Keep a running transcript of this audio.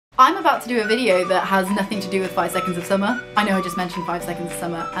I'm about to do a video that has nothing to do with 5 Seconds of Summer. I know I just mentioned 5 Seconds of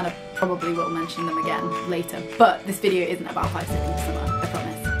Summer and I probably will mention them again later, but this video isn't about 5 Seconds of Summer, I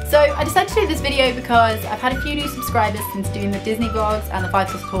promise. So I decided to do this video because I've had a few new subscribers since doing the Disney vlogs and the 5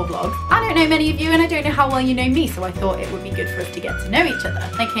 Plus Tour vlogs. I don't know many of you and I don't know how well you know me, so I thought it would be good for us to get to know each other.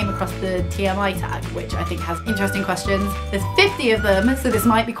 I came across the TMI tag, which I think has interesting questions. There's 50 of them, so this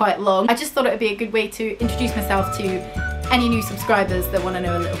might be quite long. I just thought it would be a good way to introduce myself to any new subscribers that want to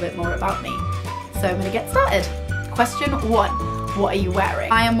know a little bit more about me. So I'm gonna get started. Question 1. What are you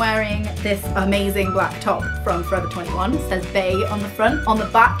wearing? I am wearing this amazing black top from Forever 21. It says Bay on the front. On the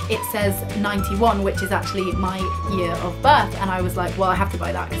back it says 91, which is actually my year of birth, and I was like, well, I have to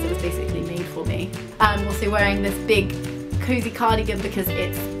buy that because it was basically made for me. I'm also wearing this big cozy cardigan because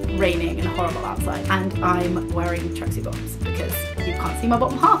it's raining and horrible outside, and I'm wearing tracksuit bottoms because you can't see my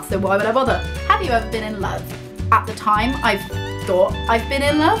bottom half, so why would I bother? Have you ever been in love? At the time I've thought I've been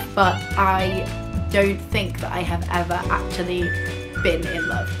in love, but I don't think that I have ever actually been in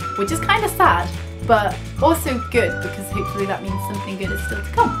love, which is kind of sad, but also good because hopefully that means something good is still to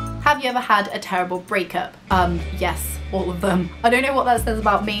come. Have you ever had a terrible breakup? Yes, all of them. I don't know what that says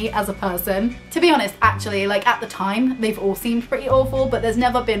about me as a person. To be honest, actually, like at the time, they've all seemed pretty awful, but there's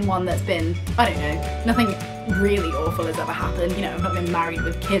never been one that's been, I don't know, nothing really awful has ever happened. You know, I've not been married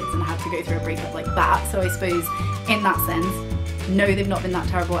with kids and had to go through a breakup like that, so I suppose in that sense, no, they've not been that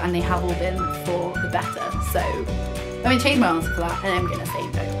terrible and they have all been for the better. So I'm gonna change my answer for that and I'm gonna say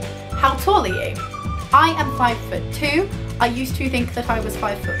no. How tall are you? I am 5'2". I used to think that I was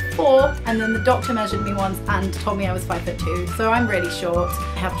 5'4", and then the doctor measured me once and told me I was 5'2", so I'm really short.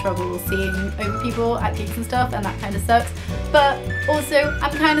 I have trouble seeing over people at gigs and stuff, and that kind of sucks. But also,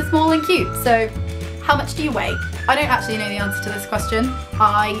 I'm kind of small and cute, so how much do you weigh? I don't actually know the answer to this question.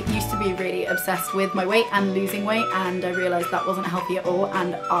 I used to be really obsessed with my weight and losing weight, and I realised that wasn't healthy at all,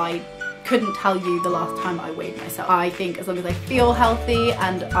 and I couldn't tell you the last time I weighed myself. I think as long as I feel healthy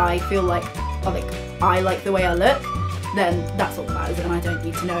and I feel like I like the way I look, then that's all that matters, and I don't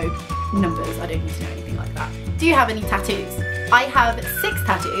need to know numbers, I don't need to know anything like that. Do you have any tattoos? I have 6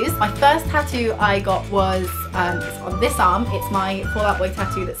 tattoos. My first tattoo I got was it's on this arm. It's my Fall Out Boy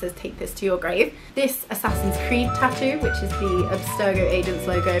tattoo that says "Take this to your grave." This Assassin's Creed tattoo, which is the Abstergo Agents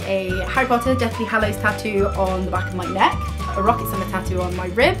logo. A Harry Potter Deathly Hallows tattoo on the back of my neck. A Rocket Summer tattoo on my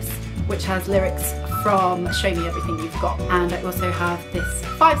ribs, which has lyrics from Show Me Everything You've Got. And I also have this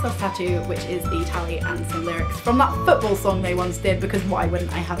 5 Stars tattoo, which is the tally and some lyrics from that football song they once did, because why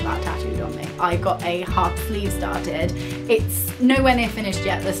wouldn't I have that tattooed on me? I got a half sleeve started. It's nowhere near finished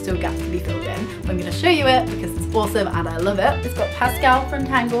yet, there's still gaps to be filled in. But I'm gonna show you it because it's awesome and I love it. It's got Pascal from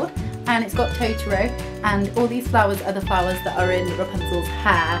Tangled, and it's got Totoro, and all these flowers are the flowers that are in Rapunzel's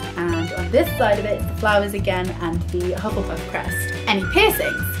hair, and on this side of it, it's the flowers again and the Hufflepuff crest. Any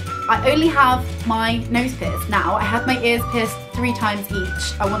piercings? I only have my nose pierced now. I had my ears pierced 3 times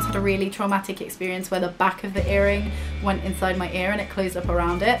each. I once had a really traumatic experience where the back of the earring went inside my ear and it closed up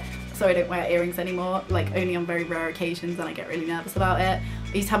around it. So I don't wear earrings anymore, like only on very rare occasions, and I get really nervous about it.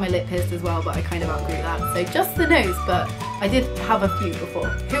 I used to have my lip pierced as well, but I kind of outgrew that. So just the nose, but I did have a few before.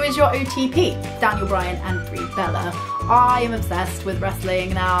 Who is your OTP? Daniel Bryan and Brie Bella. I am obsessed with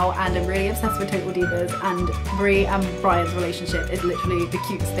wrestling now, and I'm really obsessed with Total Divas, and Brie and Bryan's relationship is literally the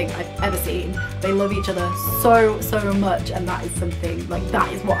cutest thing I've ever seen. They love each other so much, and that is something, like,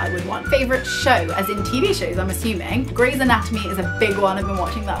 that is what I would want. Favourite show, as in TV shows, I'm assuming. Grey's Anatomy is a big one. I've been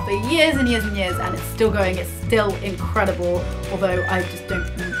watching that for years and years and years, and it's still going. It's still incredible, although I just don't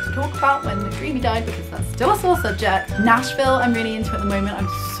want to talk about when McDreamy died because that's still a sore subject. Nashville I'm really into at the moment. I'm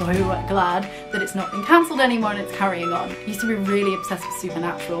so glad that it's not been cancelled anymore and it's carrying on. I used to be really obsessed with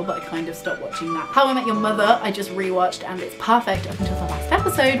Supernatural, but I kind of stopped watching that. How I Met Your Mother I just rewatched, and it's perfect up until the last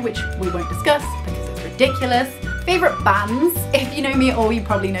episode, which we won't discuss because it's ridiculous. Favourite bands? If you know me at all, you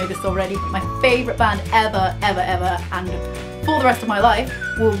probably know this already, but my favourite band ever, and for the rest of my life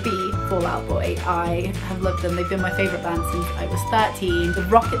will be Fall Out Boy. I have loved them. They've been my favourite band since I was 13. The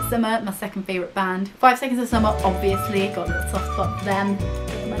Rocket Summer, my second favourite band. 5 Seconds of Summer, obviously, got a little soft spot for them.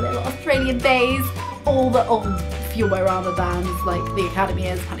 My little Australian days. All the old Fuelorama bands like The Academy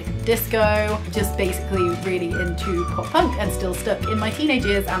is, Panic! At the Disco. Just basically really into pop punk and still stuck in my teenage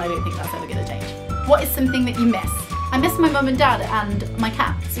years, and I don't think that's ever going to change. What is something that you miss? I miss my mum and dad and my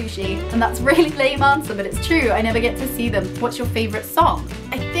cat, Sushi, and that's a really lame answer, but it's true. I never get to see them. What's your favourite song?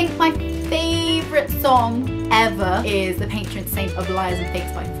 I think my favourite song ever is The Patron Saint of Liars and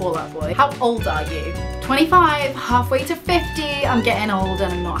Fakes by Fall Out Boy. How old are you? 25, halfway to 50. I'm getting old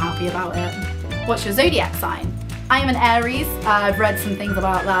and I'm not happy about it. What's your zodiac sign? I am an Aries. I've read some things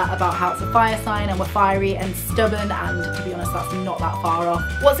about that, about how it's a fire sign and we're fiery and stubborn, and to be honest, that's not that far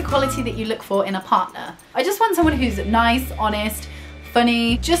off. What's a quality that you look for in a partner? I just want someone who's nice, honest,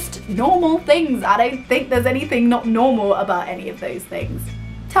 funny, just normal things. I don't think there's anything not normal about any of those things.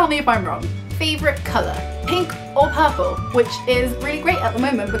 Tell me if I'm wrong. Favorite color? Pink or purple? Which is really great at the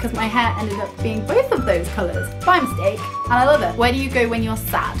moment because my hair ended up being both of those colors by mistake, and I love it. Where do you go when you're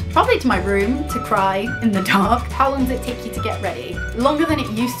sad? Probably to my room to cry in the dark. How long does it take you to get ready? Longer than it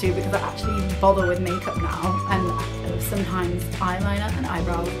used to because I actually bother with makeup now, and sometimes eyeliner and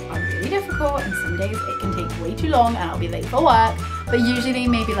eyebrows are really difficult, and some days it can take way too long and I'll be late for work, but usually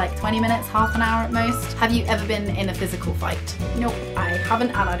maybe like 20 minutes, half an hour at most. Have you ever been in a physical fight? Nope, I haven't,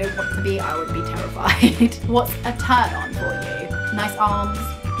 and I don't want to be. I would be terrified. What's a turn on for you? Nice arms,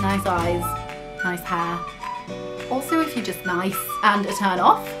 nice eyes, nice hair. Also, if you're just nice. And a turn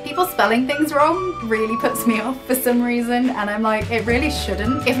off. People spelling things wrong really puts me off for some reason, and I'm like, it really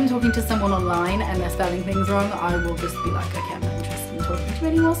shouldn't. If I'm talking to someone online and they're spelling things wrong, I will just be like, okay, I'm not interested in talking to you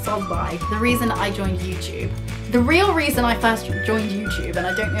anymore, so bye. The reason I joined YouTube. The real reason I first joined YouTube, and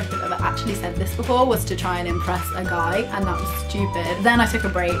I don't know if I've ever actually said this before, was to try and impress a guy, and that was stupid. Then I took a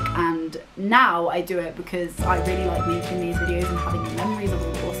break, and now I do it because I really like making these videos and having memories of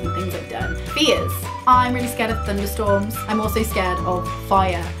all the awesome things I've done. Fears. I'm really scared of thunderstorms. I'm also scared of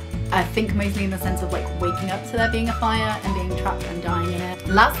fire. I think mostly in the sense of like waking up to there being a fire and being trapped and dying in it.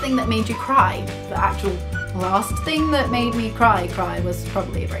 Last thing that made you cry, the actual last thing that made me cry was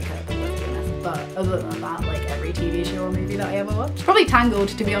probably a breakup. But other than that, like every TV show or movie that I ever watched. Probably Tangled,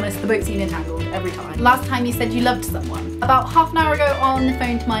 to be honest, the boat scene in Tangled, every time. Last time you said you loved someone. About half an hour ago on the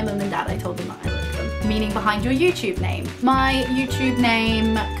phone to my mum and dad, I told them that I loved them. Meaning behind your YouTube name. My YouTube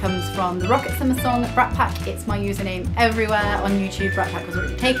name comes from the Rocket Summer song, Brat Pack. It's my username everywhere on YouTube. Brat Pack was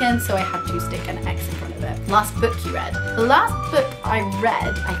already taken, so I had to stick an X in front of it. Last book you read. The last book I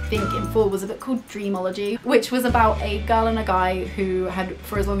read, I think in full, was a book called Dreamology, which was about a girl and a guy who had,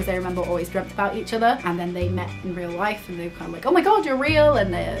 for as long as they remember, always dreamt about each other, and then they met in real life and they were kind of like, oh my god, you're real,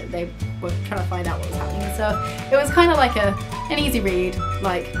 and they were trying to find out what was happening and stuff. It was kind of like an easy read,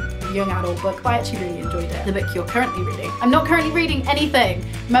 like young adult book, but I actually really enjoyed it. The book you're currently reading. I'm not currently reading anything.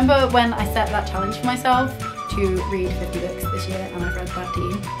 Remember when I set that challenge for myself to read 50 books this year, and I've read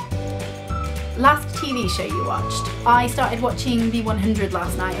 13? Last TV show you watched. I started watching The 100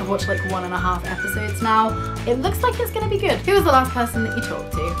 last night. I've watched like 1.5 episodes now. It looks like it's gonna be good. Who was the last person that you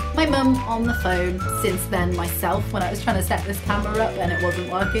talked to? My mum on the phone. Since then, myself when I was trying to set this camera up and it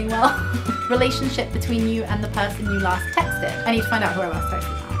wasn't working well. Relationship between you and the person you last texted. I need to find out who I last texted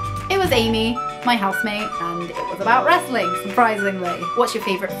now. It was Amy, my housemate, and it was about wrestling, surprisingly. What's your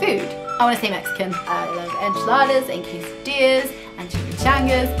favourite food? I want to say Mexican. I love enchiladas and quesadillas and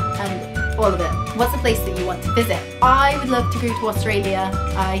chimichangas and all of it. What's a place that you want to visit? I would love to go to Australia.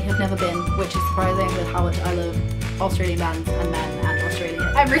 I have never been, which is surprising with how much I love Australian bands and men and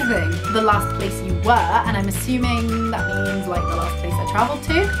Australia, everything. The last place you were, and I'm assuming that means like the last place I travelled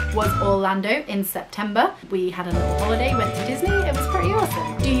to, was Orlando in September. We had a little holiday, went to Disney. It was pretty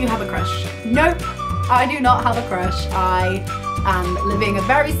awesome. Do you have a crush? Nope, I do not have a crush. I am living a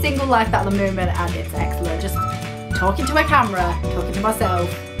very single life at the moment, and it's excellent. Just talking to a camera, talking to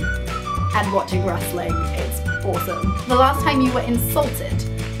myself, and watching wrestling. It's awesome. The last time you were insulted?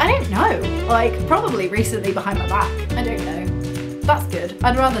 I don't know. Like, probably recently behind my back. I don't know. That's good.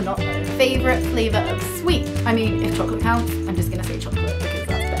 I'd rather not though. Favourite flavour of sweet? I mean, if chocolate counts, I'm just gonna say chocolate because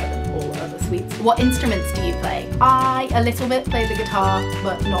that's better than all other sweets. What instruments do you play? I a little bit play the guitar,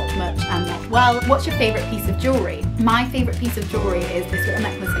 but not much and not well. What's your favourite piece of jewellery? My favourite piece of jewellery is this little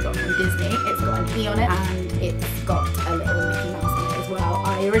necklace I got from Disney. It's got an E on it and it's got a little Mickey Mouse on it as well.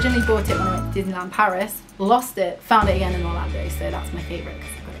 I originally bought it when I went to Disneyland Paris, lost it, found it again in Orlando, so that's my favourite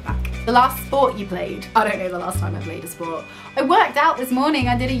because I got it back. The last sport you played? I don't know the last time I played a sport. I worked out this morning.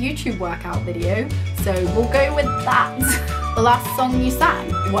 I did a YouTube workout video, so we'll go with that. The last song you sang?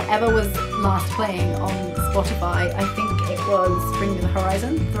 Whatever was last playing on Spotify, I think it was Bring Me the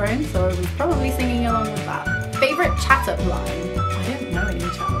Horizon, Throne, so I was probably singing along with that. Favourite chat-up line? I don't know any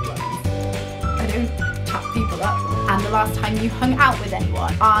chat-up lines. I don't chat people up. And the last time you hung out with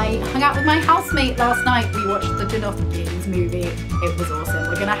anyone? I hung out with my housemate last night. We watched the Dinosaurs movie. It was awesome.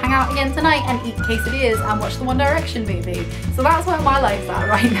 We're gonna hang out again tonight and eat quesadillas and watch the One Direction movie. So that's where my life's at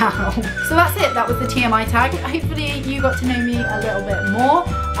right now. So that's it. That was the TMI tag. Hopefully you got to know me a little bit more.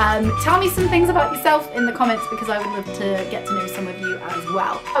 Tell me some things about yourself in the comments because I would love to get to know some of you as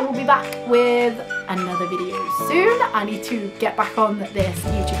well. I will be back with another video soon. I need to get back on this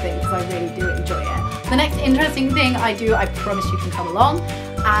YouTube thing because I really do enjoy it. The next interesting thing I do, I promise you can come along.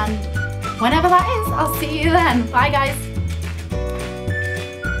 And whenever that is, I'll see you then. Bye guys.